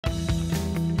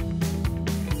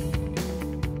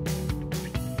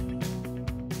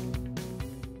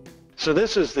So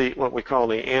this is what we call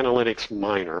the analytics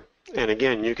miner. And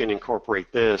again, you can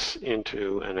incorporate this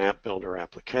into an app builder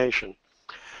application.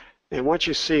 And what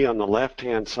you see on the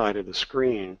left-hand side of the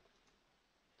screen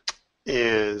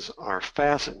is our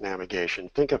facet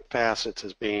navigation. Think of facets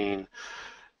as being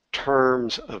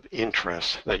terms of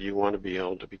interest that you want to be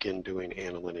able to begin doing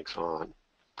analytics on.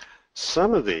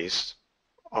 Some of these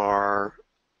are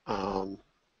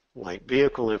like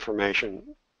vehicle information.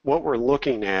 What we're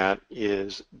looking at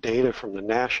is data from the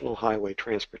National Highway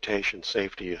Transportation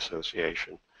Safety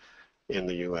Association in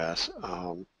the U.S.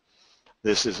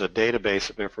 This is a database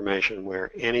of information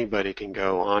where anybody can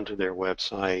go onto their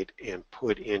website and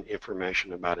put in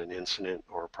information about an incident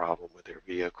or a problem with their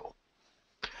vehicle.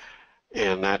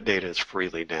 And that data is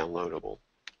freely downloadable.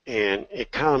 And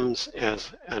it comes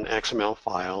as an XML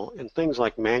file, and things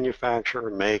like manufacturer,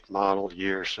 make, model,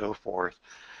 year, so forth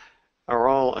are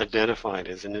all identified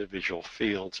as individual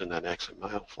fields in that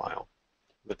XML file.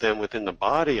 But then within the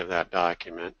body of that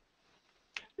document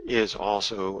is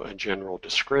also a general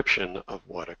description of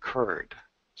what occurred.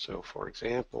 So for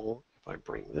example, if I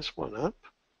bring this one up,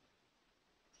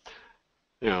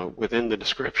 within the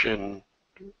description,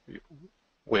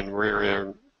 when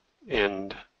rear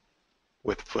end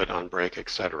with foot on brake,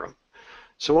 etc.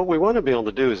 So what we want to be able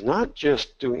to do is not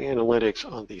just do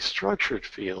analytics on the structured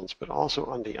fields, but also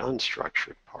on the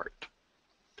unstructured part.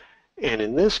 And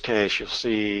in this case, you'll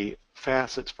see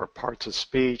facets for parts of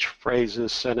speech,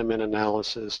 phrases, sentiment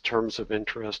analysis, terms of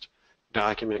interest,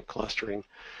 document clustering.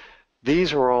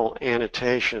 These are all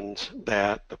annotations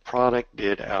that the product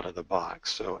did out of the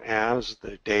box. So as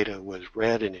the data was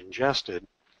read and ingested,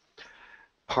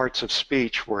 parts of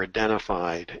speech were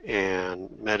identified and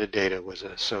metadata was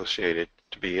associated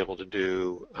to be able to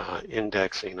do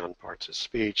indexing on parts of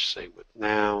speech, say with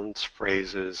nouns,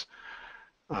 phrases,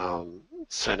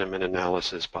 sentiment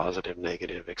analysis, positive,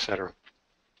 negative, etc.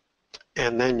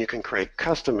 And then you can create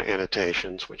custom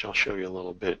annotations, which I'll show you a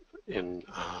little bit in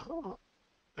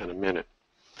a minute.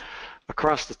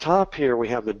 Across the top here, we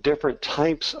have the different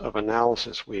types of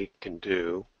analysis we can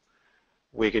do.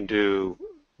 We can do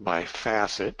by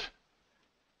facet,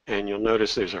 and you'll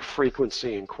notice there's a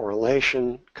frequency and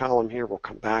correlation column here. We'll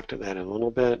come back to that in a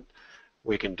little bit.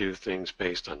 We can do things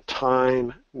based on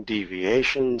time,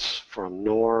 deviations from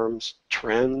norms,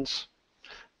 trends,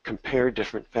 compare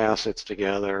different facets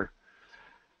together,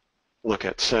 look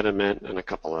at sentiment, and a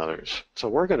couple others. So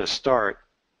we're going to start.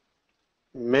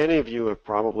 Many of you have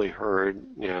probably heard,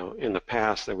 in the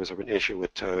past there was an issue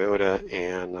with Toyota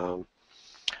and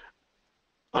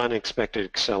unexpected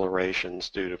accelerations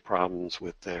due to problems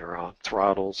with their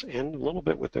throttles and a little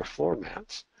bit with their floor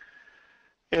mats.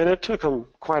 And it took them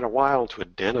quite a while to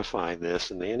identify this,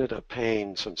 and they ended up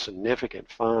paying some significant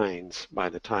fines by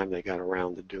the time they got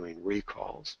around to doing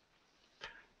recalls.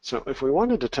 So if we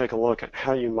wanted to take a look at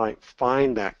how you might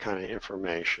find that kind of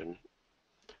information,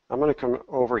 I'm going to come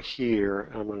over here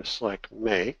and I'm going to select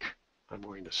Make. I'm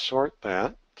going to sort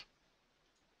that.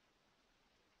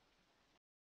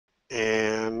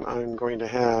 And I'm going to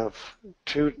have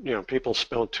two, people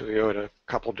spell Toyota a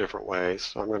couple different ways.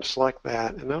 So I'm going to select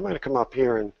that, and then I'm going to come up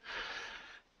here and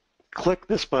click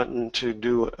this button to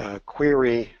do a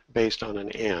query based on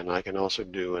an N. I can also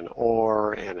do an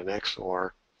OR and an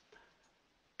XOR.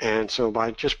 And so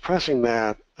by just pressing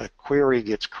that, a query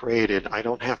gets created. I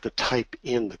don't have to type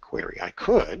in the query. I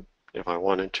could if I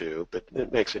wanted to, but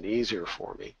it makes it easier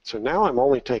for me. So now I'm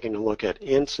only taking a look at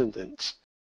incidents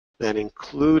that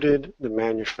included the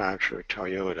manufacturer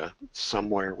Toyota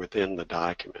somewhere within the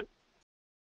document.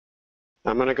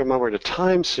 I'm going to come over to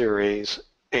time series,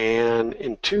 and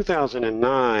in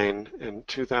 2009 and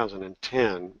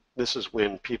 2010, this is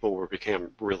when people became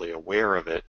really aware of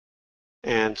it.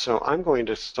 And so I'm going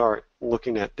to start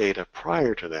looking at data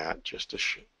prior to that, just to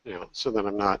so that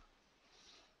I'm not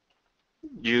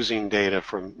using data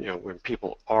from when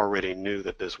people already knew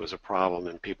that this was a problem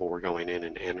and people were going in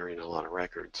and entering a lot of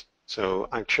records. So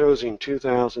I'm choosing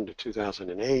 2000 to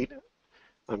 2008.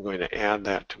 I'm going to add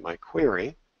that to my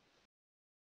query.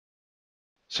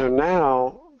 So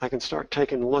now I can start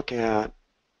taking a look at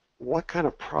what kind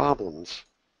of problems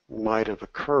might have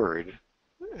occurred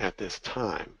at this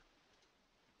time.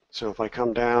 So if I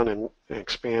come down and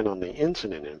expand on the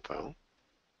incident info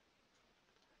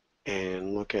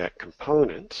and look at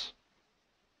components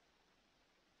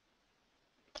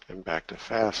and back to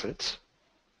facets,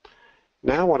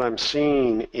 now what I'm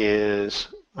seeing is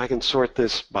I can sort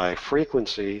this by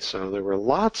frequency. So there were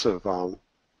lots of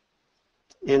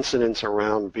incidents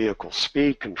around vehicle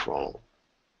speed control.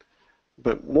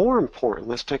 But more important,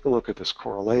 let's take a look at this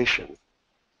correlation.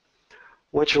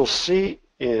 What you'll see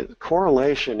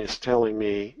correlation is telling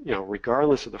me,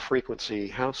 regardless of the frequency,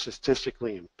 how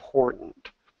statistically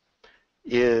important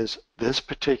is this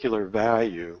particular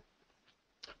value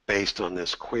based on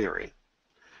this query.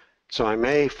 So I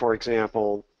may, for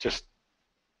example, just,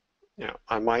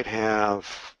 I might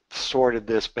have sorted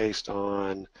this based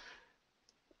on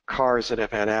cars that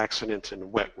have had accidents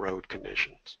in wet road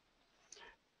conditions.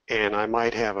 And I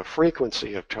might have a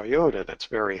frequency of Toyota that's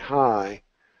very high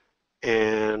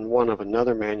and one of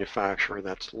another manufacturer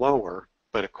that's lower,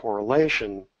 but a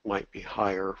correlation might be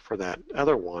higher for that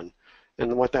other one.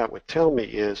 And what that would tell me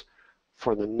is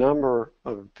for the number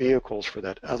of vehicles for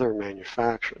that other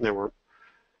manufacturer, they were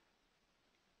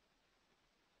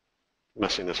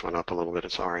messing this one up a little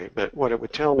bit, sorry, but what it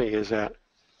would tell me is that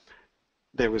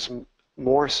there was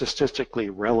more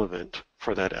statistically relevant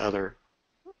for that other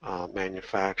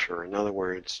manufacturer. In other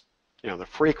words, the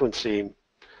frequency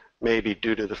may be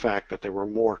due to the fact that there were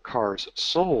more cars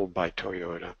sold by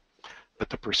Toyota, but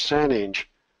the percentage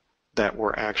that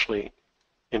were actually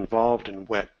involved in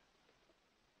wet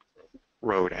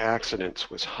road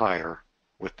accidents was higher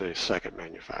with the second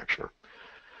manufacturer.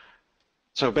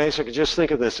 So basically, just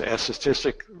think of this as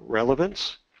statistic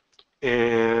relevance.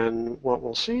 And what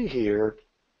we'll see here,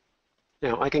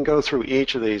 I can go through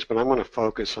each of these, but I'm going to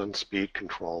focus on speed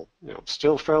control.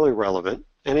 Still fairly relevant.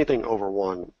 Anything over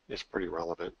 1 is pretty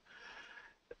relevant.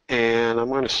 And I'm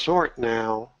going to sort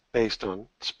now based on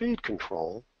speed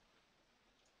control.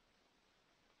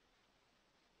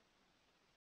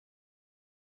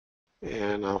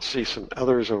 And I'll see some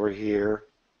others over here.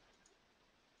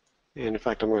 And in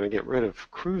fact, I'm going to get rid of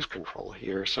cruise control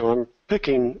here. So I'm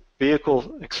picking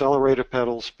vehicle accelerator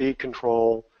pedal, speed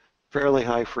control, fairly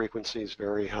high frequencies,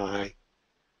 very high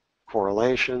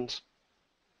correlations.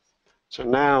 So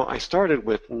now I started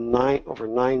with over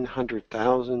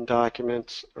 900,000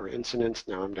 documents or incidents.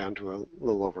 Now I'm down to a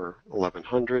little over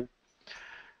 1,100.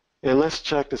 And let's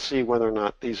check to see whether or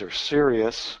not these are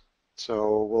serious.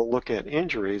 So we'll look at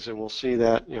injuries and we'll see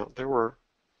that there were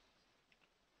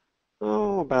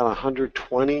about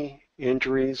 120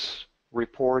 injuries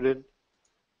reported.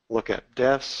 Look at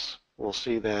deaths. We'll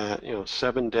see that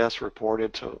 7 deaths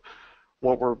reported. So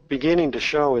what we're beginning to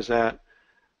show is that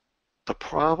the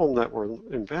problem that we're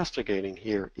investigating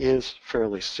here is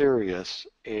fairly serious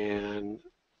and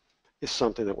is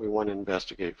something that we want to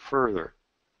investigate further.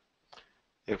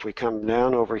 If we come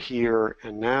down over here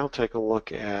and now take a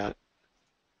look at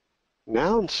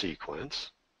noun sequence,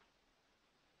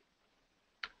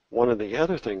 one of the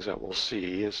other things that we'll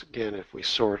see is, again, if we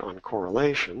sort on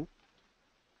correlation,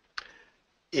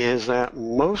 is that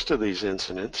most of these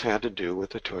incidents had to do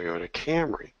with the Toyota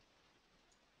Camry.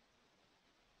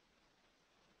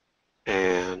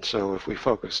 And so if we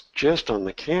focus just on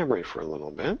the Camry for a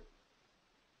little bit,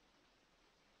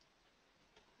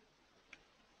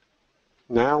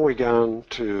 now we go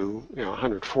to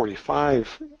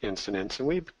 145 incidents,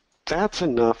 and that's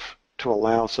enough to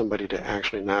allow somebody to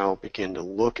actually now begin to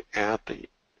look at the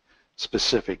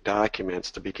specific documents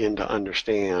to begin to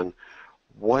understand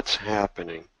what's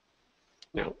happening.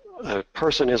 A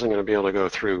person isn't going to be able to go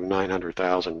through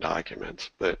 900,000 documents,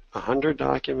 but 100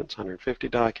 documents, 150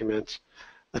 documents,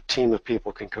 a team of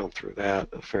people can come through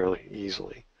that fairly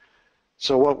easily.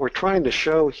 So what we're trying to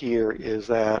show here is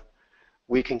that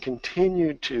we can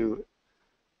continue to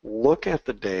look at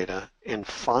the data and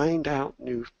find out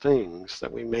new things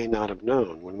that we may not have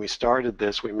known. When we started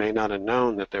this, we may not have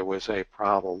known that there was a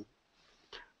problem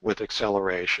with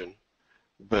acceleration,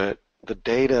 but the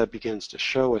data begins to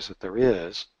show us that there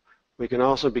is. We can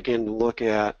also begin to look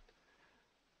at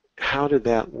how did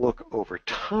that look over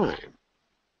time.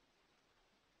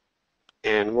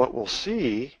 And what we'll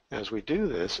see as we do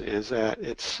this is that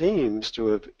it seems to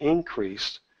have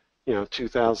increased,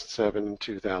 2007 and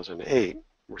 2008.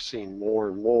 We're seeing more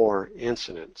and more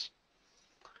incidents.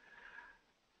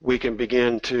 We can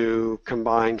begin to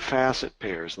combine facet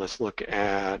pairs. Let's look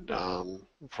at,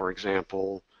 for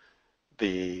example,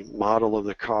 the model of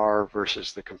the car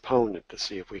versus the component to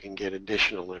see if we can get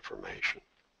additional information.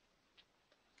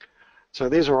 So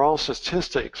these are all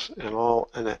statistics and all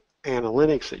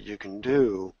analytics that you can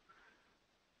do,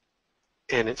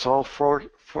 and it's all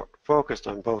focused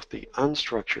on both the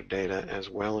unstructured data as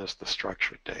well as the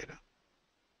structured data.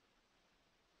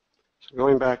 So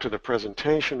going back to the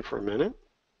presentation for a minute,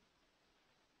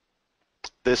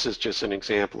 this is just an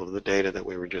example of the data that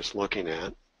we were just looking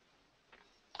at.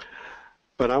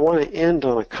 But I want to end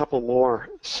on a couple more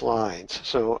slides.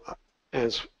 So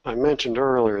as I mentioned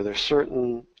earlier, there's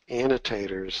certain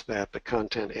annotators that the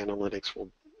content analytics will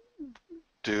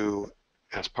do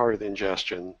as part of the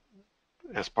ingestion,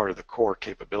 as part of the core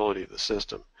capability of the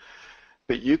system.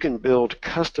 But you can build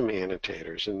custom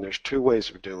annotators, and there's two ways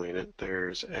of doing it.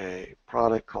 There's a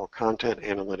product called Content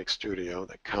Analytics Studio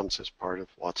that comes as part of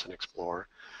Watson Explorer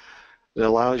that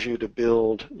allows you to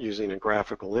build, using a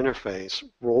graphical interface,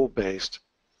 role-based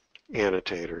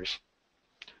annotators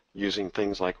using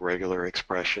things like regular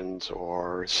expressions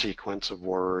or sequence of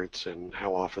words and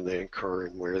how often they occur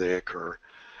and where they occur.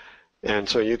 And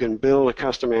so you can build a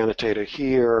custom annotator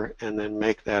here and then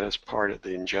make that as part of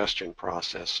the ingestion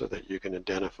process so that you can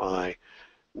identify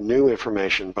new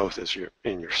information both as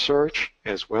in your search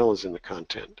as well as in the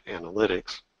content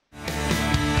analytics.